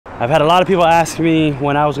I've had a lot of people ask me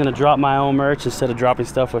when I was gonna drop my own merch instead of dropping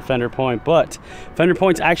stuff with Fender Point, but Fender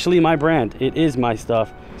Point's actually my brand. It is my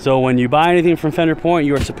stuff. So when you buy anything from Fender Point,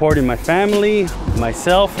 you are supporting my family,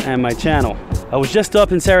 myself, and my channel. I was just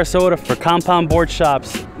up in Sarasota for Compound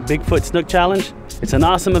Boardshop's Bigfoot Snook Challenge. It's an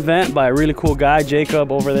awesome event by a really cool guy,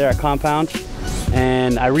 Jacob, over there at Compound.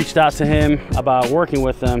 And I reached out to him about working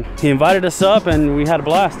with them. He invited us up and we had a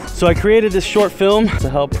blast. So I created this short film to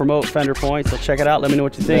help promote Fender Point. So check it out, let me know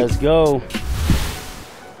what you think. Let's go.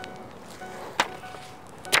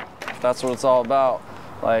 That's what it's all about.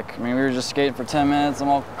 Like, I mean, we were just skating for 10 minutes. I'm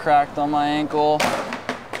all cracked on my ankle.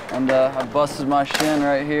 And I busted my shin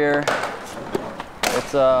right here.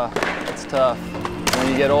 It's tough.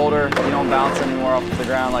 When you get older, you don't bounce anymore off the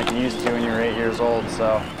ground like you used to when you were 8 years old.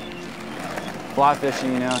 So fly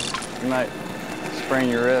fishing, you know, you might sprain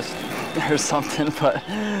your wrist or something, but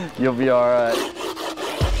you'll be all right.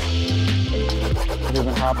 They've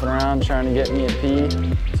been hopping around trying to get me a pee,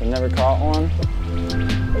 so I never caught one.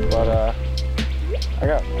 But I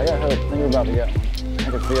got hope. I think we're about to get one. I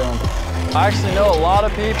can feel them. I actually know a lot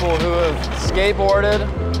of people who have skateboarded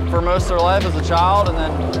for most of their life as a child and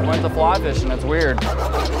then went to fly fishing. It's weird.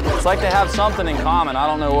 It's like they have something in common. I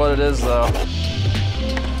don't know what it is though.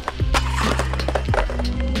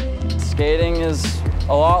 Skating is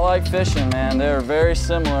a lot like fishing, man. They're very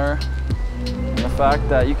similar in the fact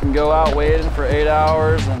that you can go out wading for 8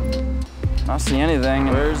 hours and not see anything.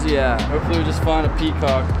 Where's he at? Hopefully we just find a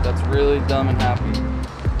peacock that's really dumb and happy.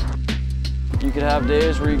 You could have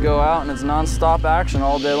days where you go out and it's non-stop action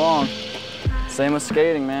all day long. Same with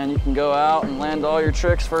skating, man. You can go out and land all your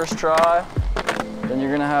tricks first try. Then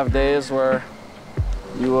you're gonna have days where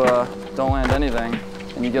you don't land anything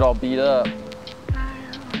and you get all beat up.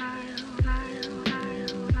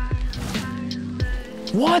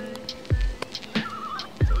 What?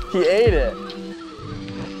 He ate it.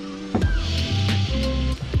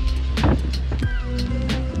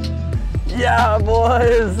 Yeah,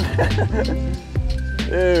 boys.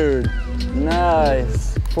 Dude,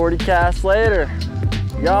 nice. 40 casts later,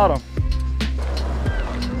 got him.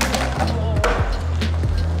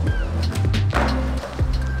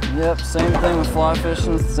 Yep, same thing with fly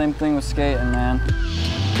fishing, same thing with skating, man.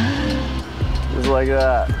 Just like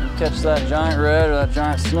that. You catch that giant red or that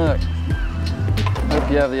giant snook. Hope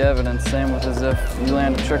you have the evidence. Same with as if you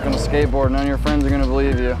land a trick on a skateboard, none of your friends are gonna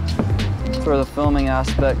believe you. That's where the filming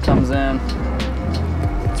aspect comes in.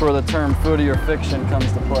 That's where the term footy or fiction comes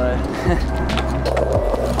to play.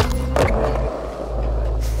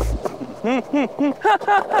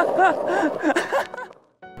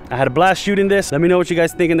 I had a blast shooting this. Let me know what you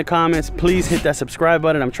guys think in the comments. Please hit that subscribe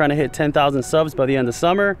button. I'm trying to hit 10,000 subs by the end of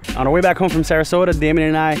summer. On our way back home from Sarasota, Damien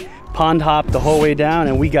and I pond hopped the whole way down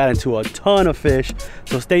and we got into a ton of fish.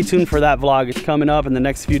 So stay tuned for that vlog. It's coming up in the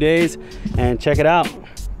next few days and check it out.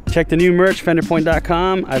 Check the new merch,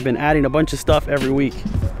 fenderpoint.com. I've been adding a bunch of stuff every week.